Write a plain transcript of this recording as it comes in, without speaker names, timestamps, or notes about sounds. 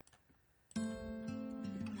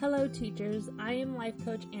Hello, teachers. I am Life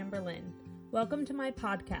Coach Amber Lynn. Welcome to my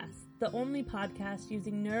podcast, the only podcast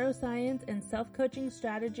using neuroscience and self-coaching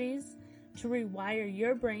strategies to rewire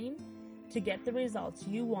your brain to get the results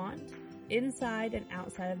you want inside and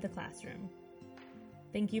outside of the classroom.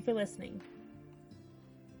 Thank you for listening.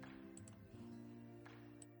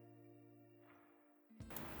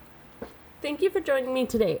 Thank you for joining me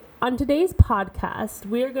today. On today's podcast,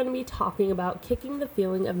 we are going to be talking about kicking the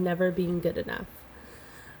feeling of never being good enough.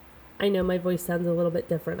 I know my voice sounds a little bit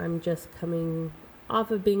different. I'm just coming off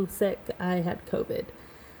of being sick. I had COVID.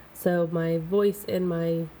 So my voice and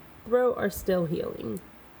my throat are still healing.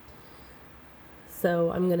 So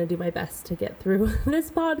I'm going to do my best to get through this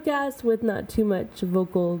podcast with not too much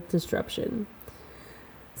vocal disruption.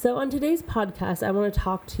 So on today's podcast, I want to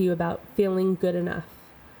talk to you about feeling good enough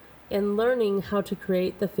and learning how to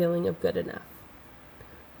create the feeling of good enough.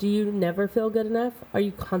 Do you never feel good enough? Are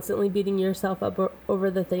you constantly beating yourself up over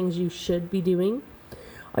the things you should be doing?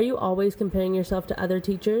 Are you always comparing yourself to other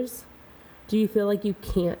teachers? Do you feel like you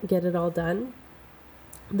can't get it all done?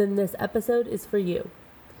 Then this episode is for you.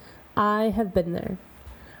 I have been there.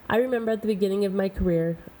 I remember at the beginning of my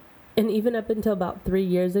career, and even up until about 3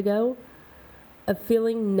 years ago, of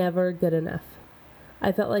feeling never good enough.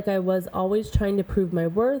 I felt like I was always trying to prove my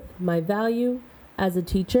worth, my value as a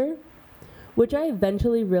teacher, which I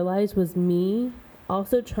eventually realized was me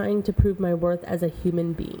also trying to prove my worth as a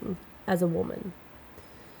human being, as a woman.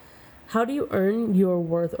 How do you earn your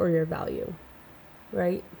worth or your value,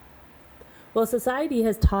 right? Well, society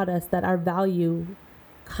has taught us that our value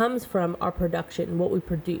comes from our production, what we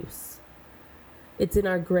produce. It's in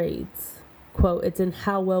our grades. Quote, it's in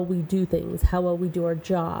how well we do things, how well we do our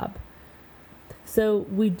job. So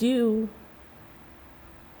we do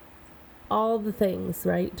all the things,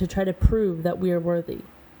 right, to try to prove that we are worthy.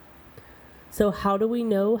 So how do we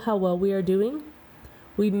know how well we are doing?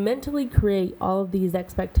 We mentally create all of these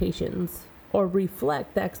expectations or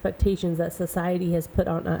reflect the expectations that society has put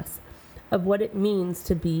on us of what it means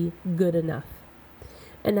to be good enough.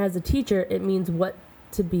 And as a teacher, it means what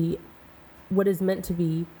is meant to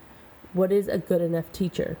be, what is a good enough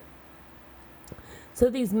teacher. So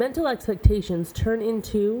these mental expectations turn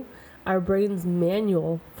into our brain's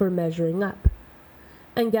manual for measuring up.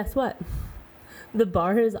 And guess what? The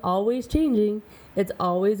bar is always changing, it's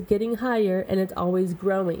always getting higher, and it's always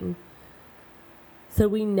growing. So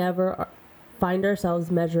we never find ourselves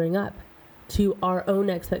measuring up to our own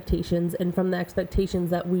expectations and from the expectations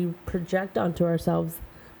that we project onto ourselves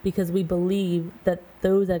because we believe that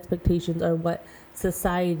those expectations are what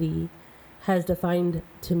society has defined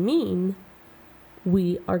to mean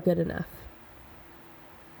we are good enough.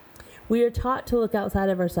 We are taught to look outside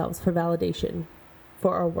of ourselves for validation,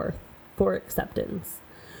 for our worth, for acceptance.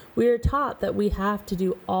 We are taught that we have to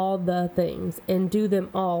do all the things and do them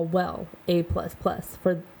all well, A++,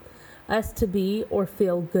 for us to be or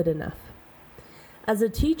feel good enough. As a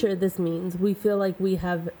teacher, this means we feel like we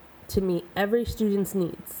have to meet every student's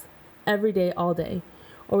needs, every day, all day,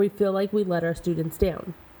 or we feel like we let our students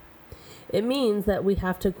down. It means that we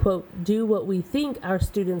have to, quote, do what we think our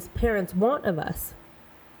students' parents want of us.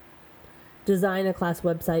 Design a class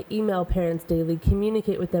website, email parents daily,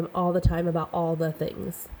 communicate with them all the time about all the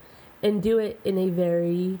things, and do it in a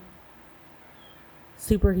very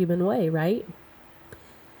superhuman way, right?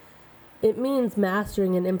 It means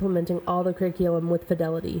mastering and implementing all the curriculum with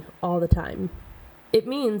fidelity all the time. It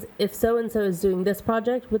means if so-and-so is doing this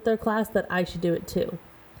project with their class, that I should do it too.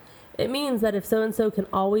 It means that if so-and-so can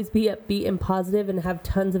always be upbeat and positive and have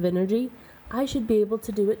tons of energy, I should be able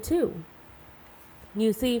to do it too.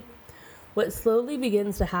 You see, what slowly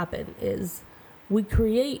begins to happen is we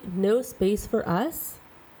create no space for us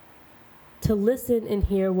to listen and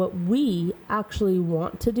hear what we actually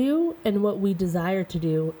want to do and what we desire to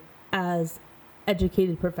do as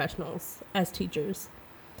educated professionals, as teachers.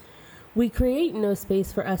 We create no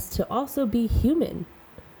space for us to also be human.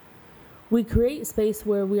 We create space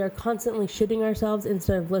where we are constantly shooting ourselves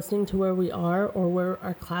instead of listening to where we are or where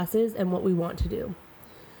our class is and what we want to do.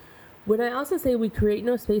 When I also say we create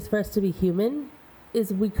no space for us to be human,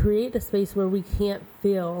 is we create a space where we can't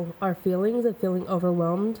feel our feelings of feeling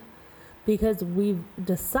overwhelmed because we've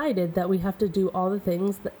decided that we have to do all the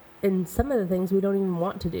things and some of the things we don't even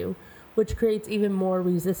want to do, which creates even more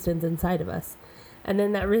resistance inside of us. And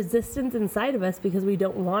then that resistance inside of us, because we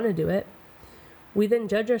don't want to do it, we then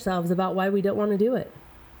judge ourselves about why we don't want to do it.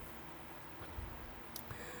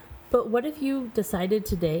 But what if you decided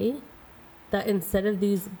today that instead of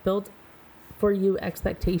these built for you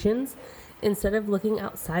expectations, instead of looking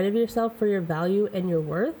outside of yourself for your value and your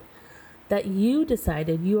worth, that you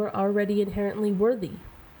decided you are already inherently worthy?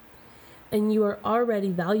 and you are already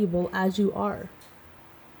valuable as you are?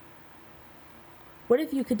 What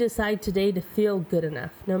if you could decide today to feel good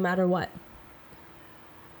enough, no matter what?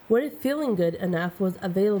 What if feeling good enough was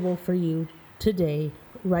available for you today,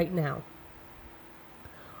 right now?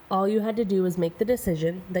 All you had to do was make the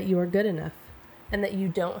decision that you are good enough and that you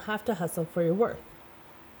don't have to hustle for your worth.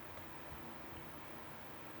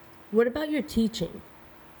 What about your teaching?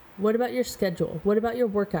 What about your schedule? What about your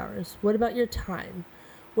work hours? What about your time?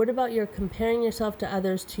 What about your comparing yourself to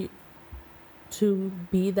others to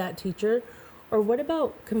be that teacher? Or what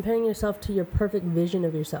about comparing yourself to your perfect vision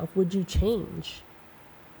of yourself? Would you change?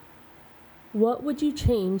 What would you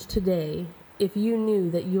change today if you knew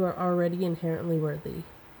that you are already inherently worthy?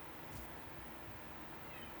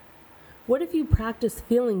 What if you practice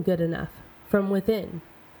feeling good enough from within?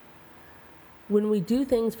 When we do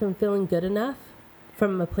things from feeling good enough,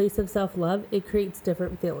 from a place of self-love, it creates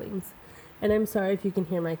different feelings. And I'm sorry if you can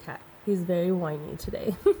hear my cat. He's very whiny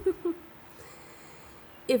today.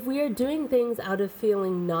 If we are doing things out of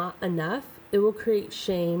feeling not enough, it will create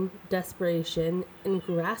shame, desperation, and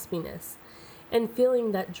graspiness, and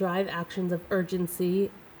feeling that drive actions of urgency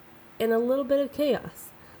and a little bit of chaos,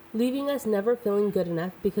 leaving us never feeling good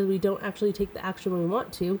enough because we don't actually take the action we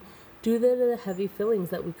want to due to the heavy feelings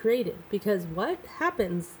that we created. Because what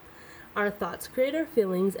happens? Our thoughts create our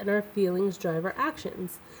feelings, and our feelings drive our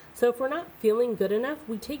actions. So if we're not feeling good enough,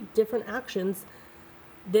 we take different actions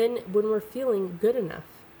than when we're feeling good enough.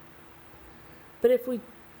 But if we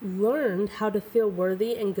learned how to feel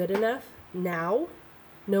worthy and good enough now,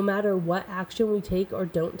 no matter what action we take or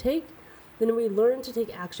don't take, then we learn to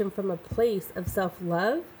take action from a place of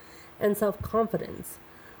self-love and self-confidence,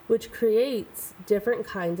 which creates different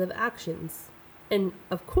kinds of actions and,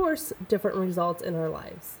 of course, different results in our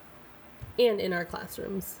lives and in our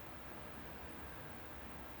classrooms.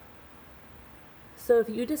 So if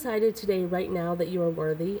you decided today, right now, that you are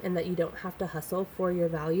worthy and that you don't have to hustle for your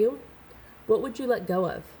value, what would you let go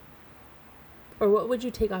of? Or what would you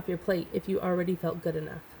take off your plate if you already felt good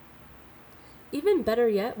enough? Even better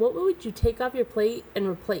yet, what would you take off your plate and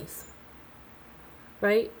replace?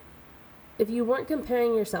 Right? If you weren't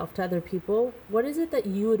comparing yourself to other people, what is it that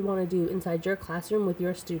you would want to do inside your classroom with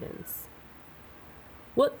your students?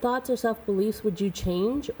 What thoughts or self-beliefs would you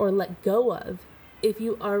change or let go of if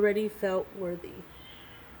you already felt worthy?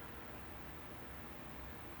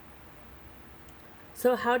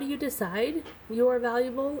 So how do you decide you are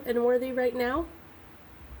valuable and worthy right now?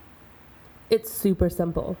 It's super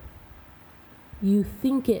simple. You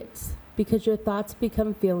think it because your thoughts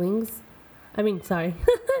become feelings.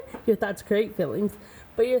 Your thoughts create feelings,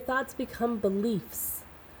 but your thoughts become beliefs.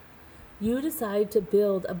 You decide to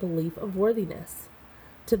build a belief of worthiness.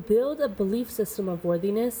 To build a belief system of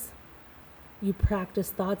worthiness, you practice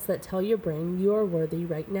thoughts that tell your brain you are worthy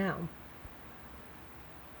right now.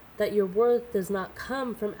 That your worth does not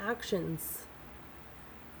come from actions.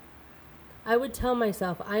 I would tell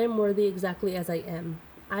myself, I am worthy exactly as I am.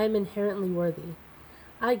 I am inherently worthy.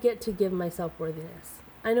 I get to give myself worthiness.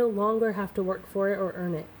 I no longer have to work for it or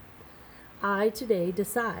earn it. I today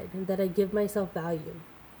decide that I give myself value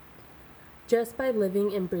just by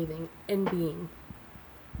living and breathing and being.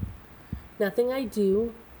 Nothing I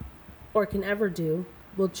do or can ever do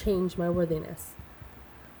will change my worthiness.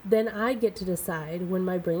 Then I get to decide when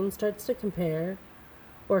my brain starts to compare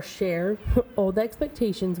or share old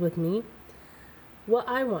expectations with me, what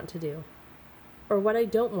I want to do or what I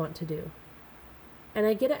don't want to do. And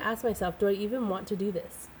I get to ask myself, do I even want to do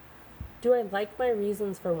this? Do I like my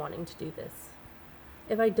reasons for wanting to do this?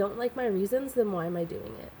 If I don't like my reasons, then why am I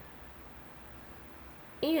doing it?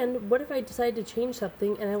 And what if I decide to change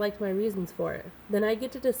something and I like my reasons for it? Then I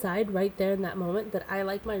get to decide right there in that moment that I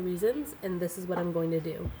like my reasons and this is what I'm going to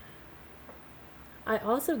do. I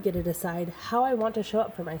also get to decide how I want to show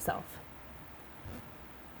up for myself.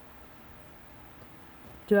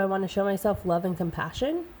 Do I want to show myself love and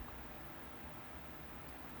compassion?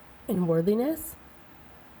 And worthiness?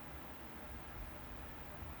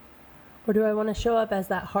 Or do I want to show up as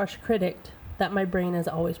that harsh critic that my brain is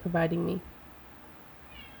always providing me?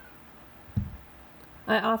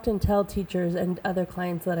 I often tell teachers and other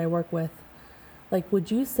clients that I work with,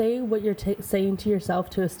 would you say what you're saying to yourself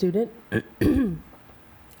to a student?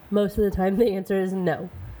 Most of the time the answer is no.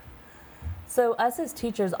 So us as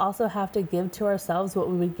teachers also have to give to ourselves what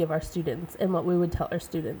we would give our students and what we would tell our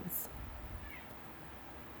students.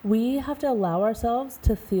 We have to allow ourselves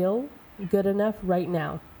to feel good enough right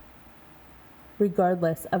now,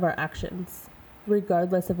 regardless of our actions,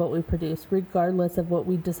 regardless of what we produce, regardless of what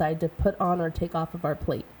we decide to put on or take off of our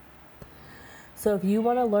plate. So if you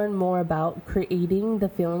want to learn more about creating the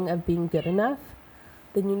feeling of being good enough,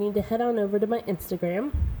 then you need to head on over to my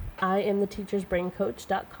Instagram. I am the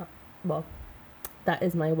teachersbraincoach.com. Well, that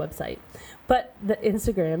is my website. But the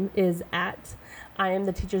Instagram is at I am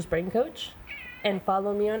the Teacher's Brain Coach, and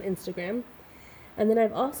follow me on Instagram. And then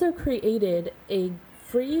I've also created a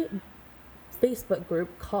free Facebook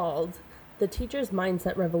group called The Teacher's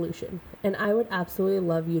Mindset Revolution, and I would absolutely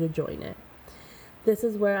love you to join it. This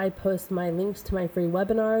is where I post my links to my free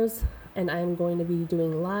webinars, and I'm going to be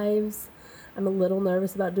doing lives. I'm a little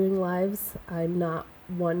nervous about doing lives. I'm not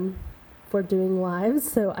one for doing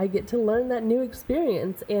lives, so I get to learn that new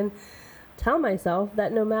experience and tell myself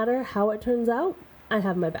that no matter how it turns out, I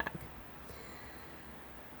have my back.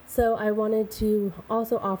 So I wanted to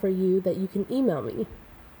also offer you that you can email me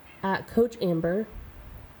at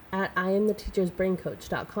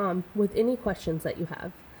coachamber@IamTheTeachersBrainCoach.com with any questions that you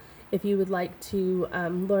have. If you would like to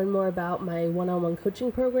learn more about my one-on-one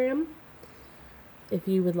coaching program, if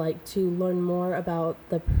you would like to learn more about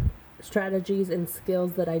the strategies and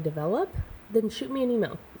skills that I develop, then shoot me an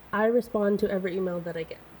email. I respond to every email that I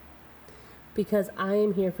get because I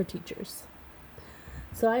am here for teachers.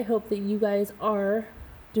 So I hope that you guys are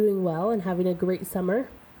doing well and having a great summer.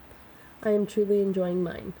 I am truly enjoying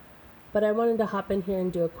mine. But I wanted to hop in here and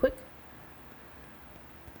do a quick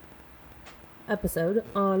episode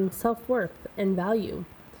on self-worth and value.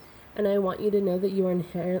 And I want you to know that you are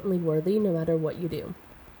inherently worthy no matter what you do.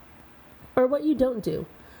 Or what you don't do.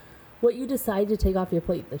 What you decide to take off your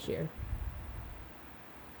plate this year.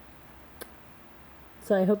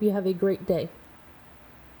 So I hope you have a great day.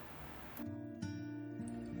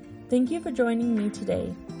 Thank you for joining me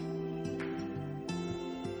today.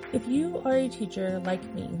 If you are a teacher like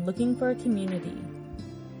me looking for a community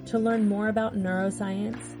to learn more about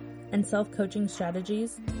neuroscience and self-coaching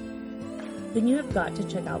strategies, then you have got to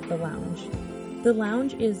check out The Lounge. The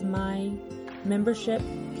Lounge is my membership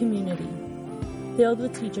community filled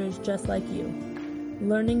with teachers just like you,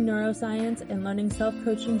 learning neuroscience and learning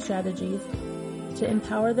self-coaching strategies to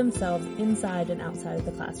empower themselves inside and outside of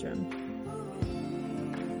the classroom.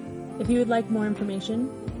 If you would like more information,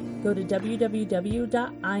 go to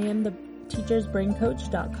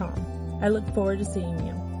www.IamTheTeachersBrainCoach.com. I look forward to seeing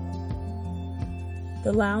you.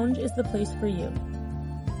 The Lounge is the place for you.